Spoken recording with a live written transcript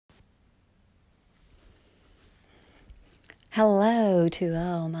Hello to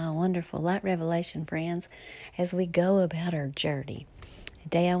all my wonderful Light Revelation friends as we go about our journey.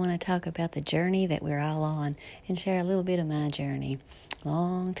 Today I want to talk about the journey that we're all on and share a little bit of my journey. A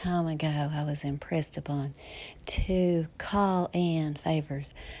long time ago I was impressed upon to call in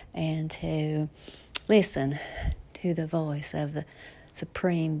favors and to listen to the voice of the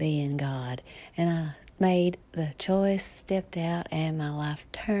Supreme Being God. And I made the choice, stepped out, and my life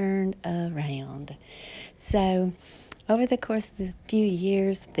turned around. So over the course of a few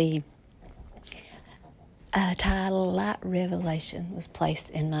years, the title Light Revelation was placed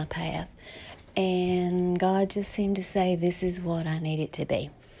in my path. And God just seemed to say, this is what I need it to be.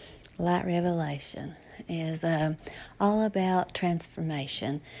 Light Revelation is all about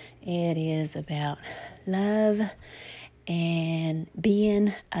transformation. It is about love and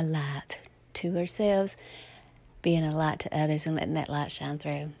being a light to ourselves, being a light to others and letting that light shine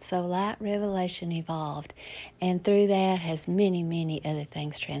through. So Light Revelation evolved, and through that has many, many other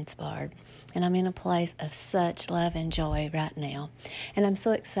things transpired. And I'm in a place of such love and joy right now. And I'm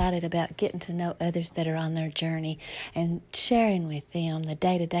so excited about getting to know others that are on their journey and sharing with them the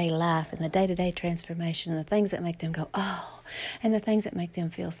day-to-day life and the day-to-day transformation and the things that make them go, oh, and the things that make them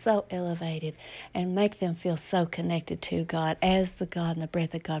feel so elevated and make them feel so connected to God as the God and the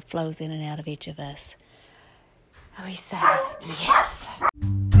breath of God flows in and out of each of us. We say yes.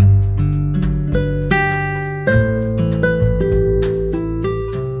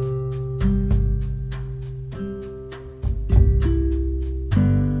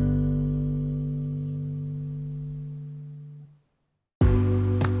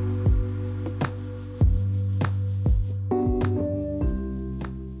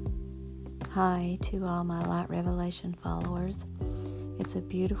 Hi to all my Light Revelation followers. It's a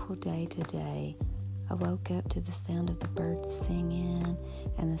beautiful day today. I woke up to the sound of the birds singing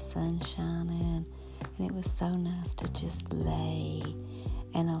and the sun shining, and it was so nice to just lay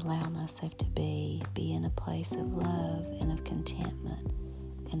and allow myself to be in a place of love and of contentment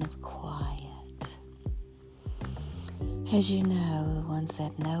and of quiet. As you know, the ones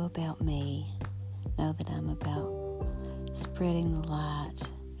that know about me know that I'm about spreading the light,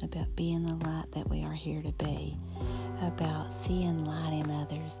 about being the light that we are here to be, about seeing light in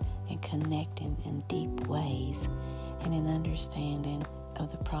others and connecting in deep ways and in understanding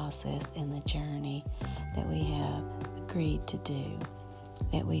of the process and the journey that we have agreed to do,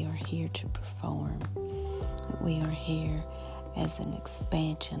 that we are here to perform, that we are here as an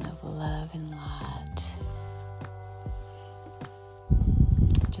expansion of love and light.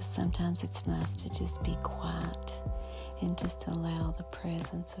 Just sometimes it's nice to just be quiet and just allow the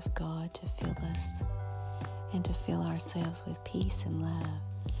presence of God to fill us and to fill ourselves with peace and love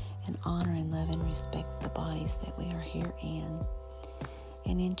and honor and love and respect the bodies that we are here in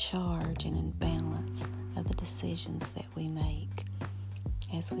and in charge and in balance of the decisions that we make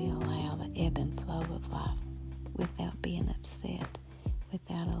as we allow the ebb and flow of life without being upset,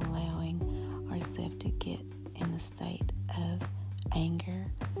 without allowing ourselves to get in the state of anger,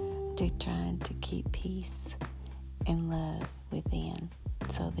 to trying to keep peace and love within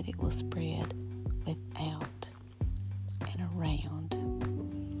so that it will spread without and around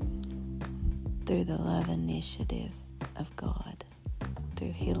through the love initiative of God,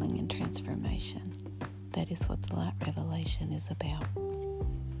 through healing and transformation. That is what the Light Revelation is about.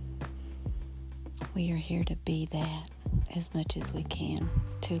 We are here to be that as much as we can,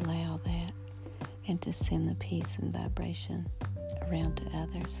 to allow that and to send the peace and vibration around to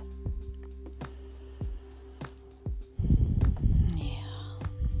others.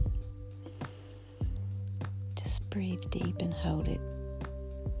 Breathe deep and hold it,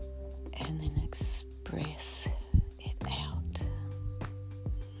 and then express it out.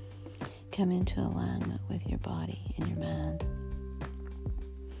 Come into alignment with your body and your mind.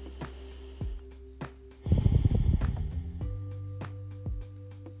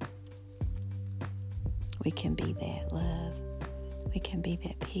 We can be that love. We can be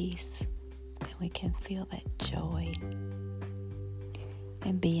that peace, and we can feel that joy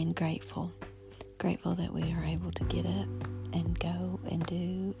and being grateful that we are able to get up and go and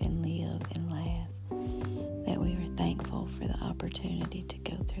do and live and laugh, that we are thankful for the opportunity to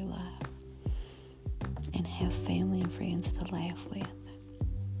go through life and have family and friends to laugh with,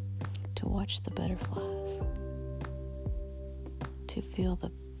 to watch the butterflies, to feel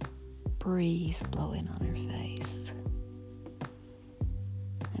the breeze blowing on our face,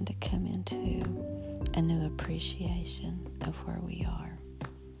 and to come into a new appreciation of where we are.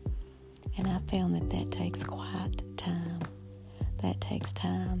 And I found that takes quiet time. That takes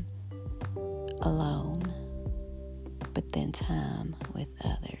time alone, but then time with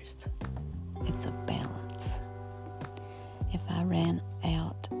others. It's a balance. ran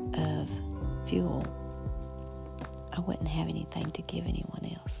out of fuel, I wouldn't have anything to give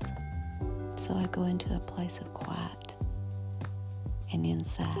anyone else. So I go into a place of quiet and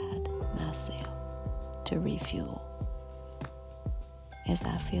inside myself to refuel. As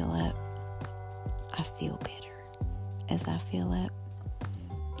I fill up, I feel better. As I fill up,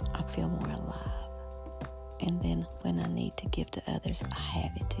 I feel more alive. And then when I need to give to others, I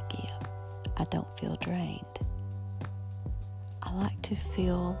have it to give. I don't feel drained. I like to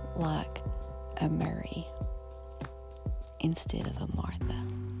feel like a Mary instead of a Martha.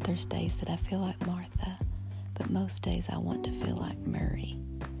 There's days that I feel like Martha, but most days I want to feel like Mary,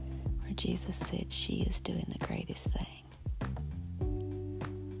 where Jesus said she is doing the greatest thing.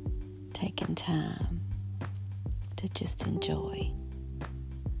 Taking time to just enjoy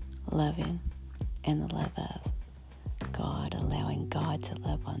loving and the love of God, allowing God to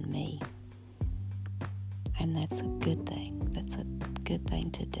love on me. And that's a good thing. That's a good thing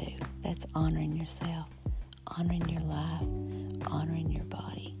to do. That's honoring yourself, honoring your life, honoring your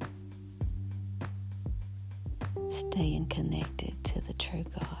body. Staying connected to the true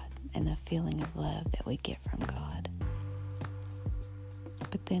God and the feeling of love that we get from God.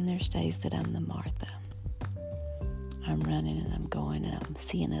 But then there's days that I'm the Martha. I'm running and I'm going and I'm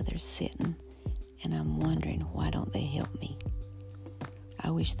seeing others sitting and I'm wondering, why don't they help me?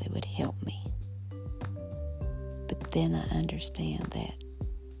 I wish they would help me. But then I understand that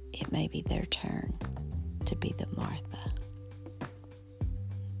it may be their turn to be the Martha.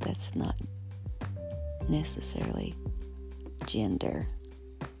 That's not necessarily gender.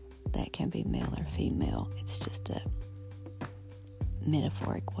 That can be male or female. It's just a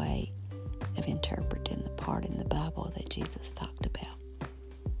metaphoric way of interpreting the part in the Bible that Jesus talked about.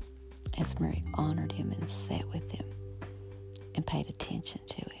 As Mary honored him and sat with him and paid attention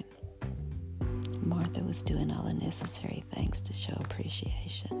to him, Martha was doing all the necessary things to show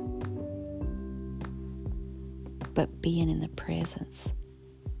appreciation. But being in the presence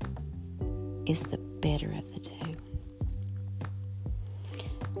is the better of the two.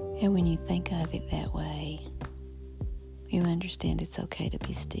 And when you think of it that way, you understand it's okay to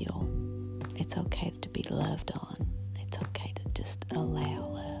be still. It's okay to be loved on. It's okay to just allow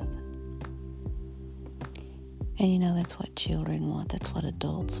love. And you know, that's what children want. That's what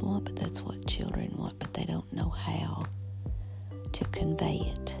adults want, but that's what children want, but they don't know how to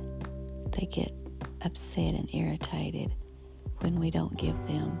convey it. They get upset and irritated when we don't give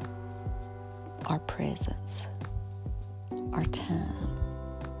them our presence, our time,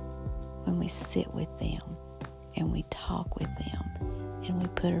 when we sit with them and we talk with them and we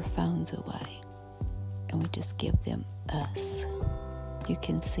put our phones away and we just give them us. You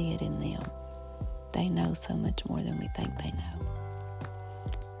can see it in them. They know so much more than we think they know.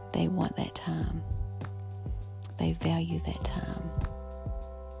 They want that time. They value that time.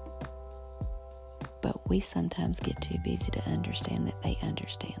 But we sometimes get too busy to understand that they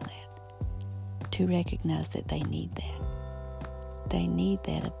understand that, to recognize that they need that. They need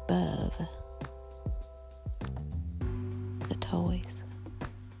that above the toys,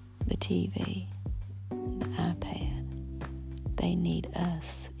 the TV, the iPad. They need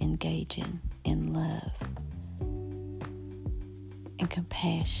us engaging in love and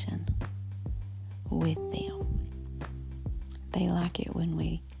compassion with them. They like it when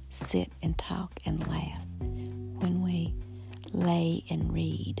we sit and talk and laugh, when we lay and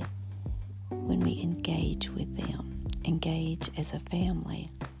read, when we engage with them, engage as a family.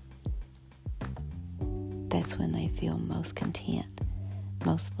 That's when they feel most content,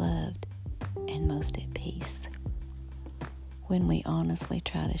 most loved, and most at peace. When we honestly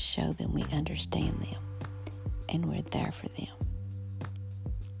try to show them we understand them and we're there for them.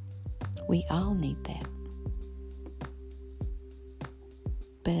 We all need that.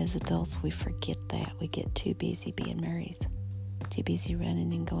 But as adults, we forget that. We get too busy being Marys, too busy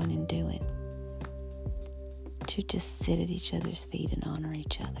running and going and doing, to just sit at each other's feet and honor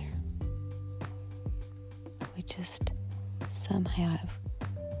each other. We just somehow have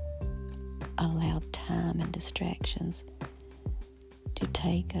allowed time and distractions to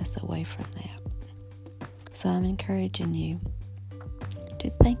take us away from that. So I'm encouraging you to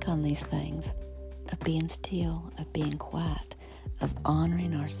think on these things of being still, of being quiet, of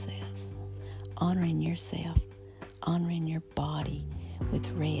honoring ourselves, honoring yourself, honoring your body with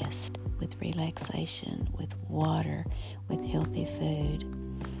rest, with relaxation, with water, with healthy food,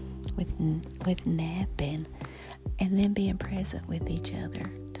 with napping, and then being present with each other,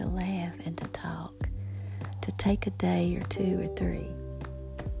 to laugh and to talk, to take a day or 2 or 3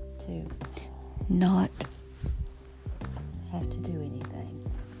 to not have to do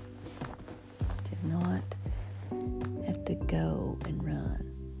anything, to not have to go and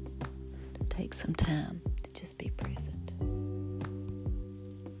run, to take some time to just be present.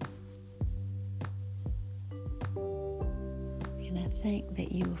 And I think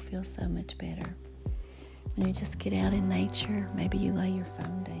that you will feel so much better when you just get out in nature. Maybe you lay your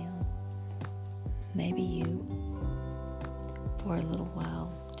phone down. Maybe you, for a little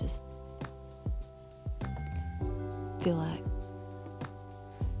while, just feel like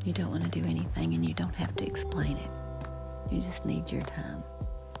you don't want to do anything, and you don't have to explain it. You just need your time.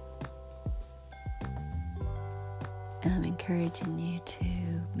 And I'm encouraging you to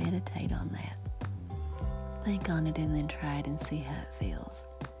meditate on that. Think on it and then try it and see how it feels.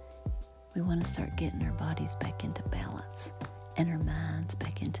 We want to start getting our bodies back into balance and our minds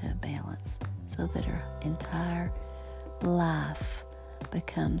back into a balance so that our entire life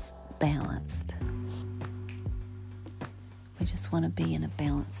becomes balanced. We just want to be in a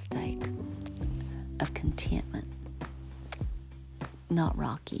balanced state of contentment, not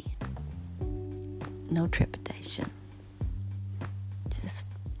rocky, no trepidation, just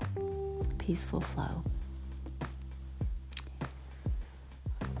peaceful flow.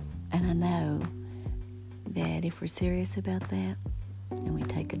 And I know that if we're serious about that, and we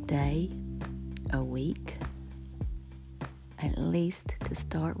take a day, a week, at least to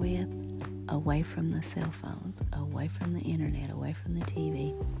start with, away from the cell phones, away from the internet, away from the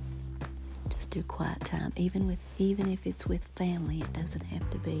TV, just do quiet time. Even if it's with family, it doesn't have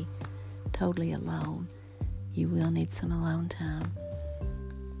to be totally alone. You will need some alone time.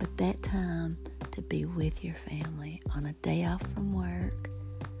 But that time to be with your family on a day off from work,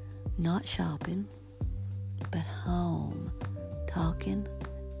 not shopping, but home, talking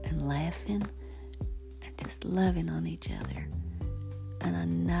and laughing and just loving on each other. And I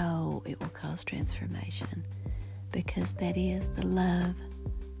know it will cause transformation, because that is the love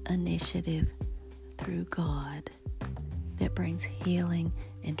initiative through God that brings healing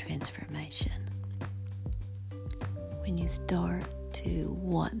and transformation. When you start to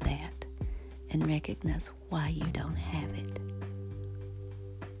want that and recognize why you don't have it,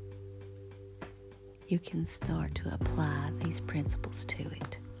 you can start to apply these principles to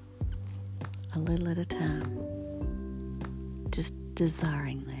it a little at a time. Just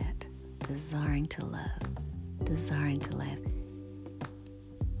desiring that, desiring to love, desiring to laugh.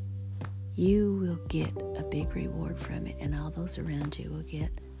 You will get a big reward from it, and all those around you will get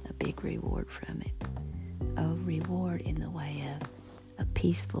a big reward from it. A reward in the way of a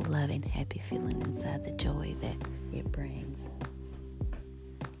peaceful, loving, happy feeling inside, the joy that it brings.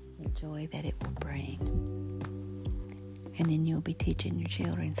 The joy that it will bring. And then you'll be teaching your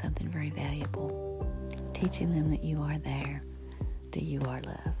children something very valuable. Teaching them that you are there, that you are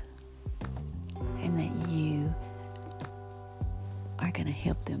love, and that you are going to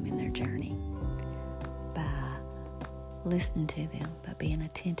help them in their journey by listening to them, by being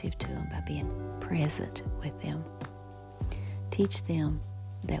attentive to them, by being present with them. Teach them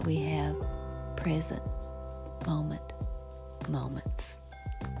that we have present moments,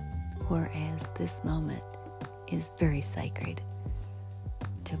 whereas this moment is very sacred.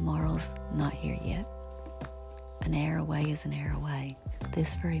 Tomorrow's not here yet. An hour away is an hour away.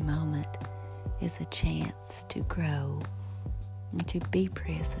 This very moment is a chance to grow and to be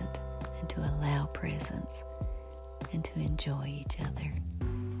present and to allow presence and to enjoy each other.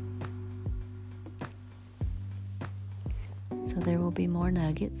 So there will be more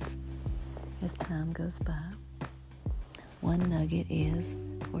nuggets as time goes by. One nugget is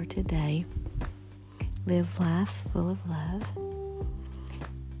for today: live life full of love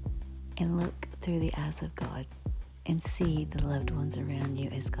and look through the eyes of God and see the loved ones around you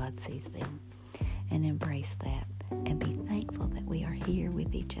as God sees them, and embrace that and be thankful that we are here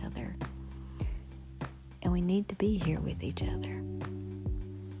with each other. And we need to be here with each other,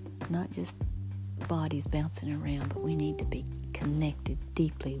 not just bodies bouncing around, but we need to be connected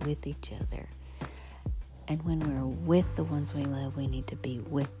deeply with each other. And when we're with the ones we love, we need to be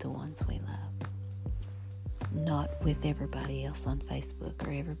with the ones we love, not with everybody else on Facebook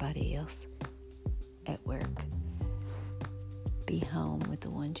or everybody else at work. Be home with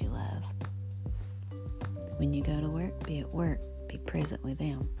the ones you love. When you go to work, be at work, be present with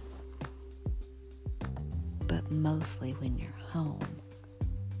them. But mostly when you're home,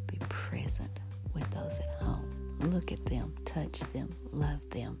 be present with those at home. Look at them, touch them, love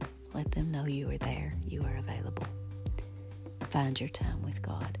them. Let them know you are there, you are available. Find your time with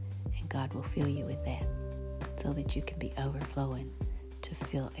God, and God will fill you with that so that you can be overflowing to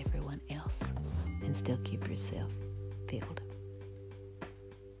fill everyone else and still keep yourself filled.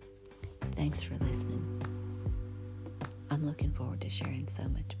 Thanks for listening. I'm looking forward to sharing so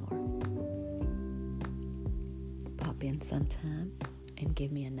much more. Pop stop in sometime and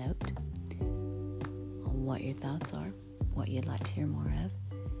give me a note on what your thoughts are, what you'd like to hear more of,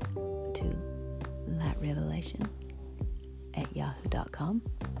 to lightrevelation@yahoo.com.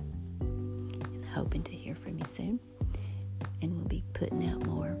 And hoping to hear from you soon. And we'll be putting out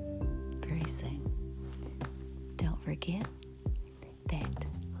more very soon. Don't forget that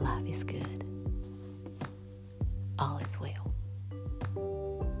life is good. All is well.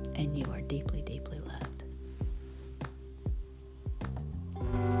 And you are deeply, deeply loved.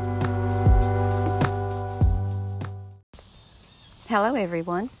 Hello,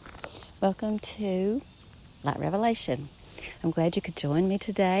 everyone. Welcome to Light Revelation. I'm glad you could join me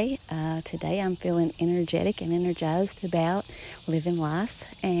today. Today I'm feeling energetic and energized about living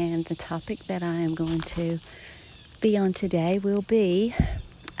life. And the topic that I am going to be on today will be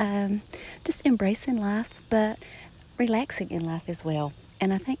just embracing life, but relaxing in life as well.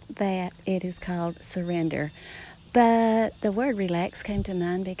 And I think that it is called surrender. But the word relax came to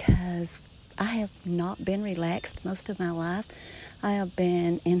mind because I have not been relaxed most of my life. I have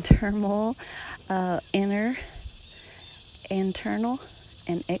been in turmoil, internal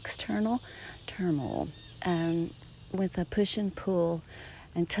and external turmoil, with a push and pull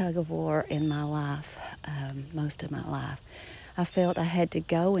and tug of war in my life, most of my life. I felt I had to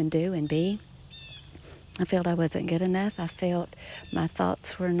go and do and be. I felt I wasn't good enough. I felt my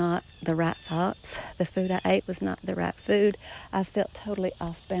thoughts were not the right thoughts. The food I ate was not the right food. I felt totally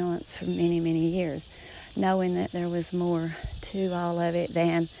off balance for many, many years, knowing that there was more to all of it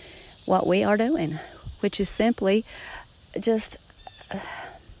than what we are doing, which is simply just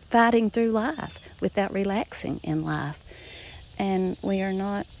fighting through life without relaxing in life. And we are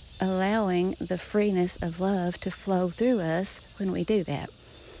not allowing the freeness of love to flow through us when we do that.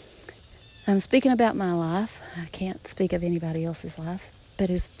 I'm speaking about my life. I can't speak of anybody else's life.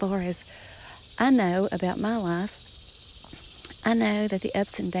 But as far as I know about my life, I know that the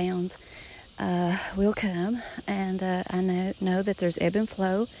ups and downs will come. And I know that there's ebb and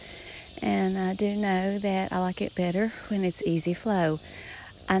flow. And I do know that I like it better when it's easy flow.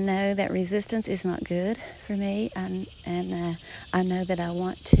 I know that resistance is not good for me, and I know that I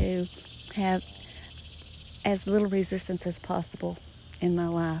want to have as little resistance as possible in my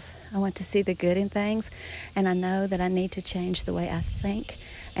life. I want to see the good in things, and I know that I need to change the way I think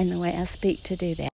and the way I speak to do that.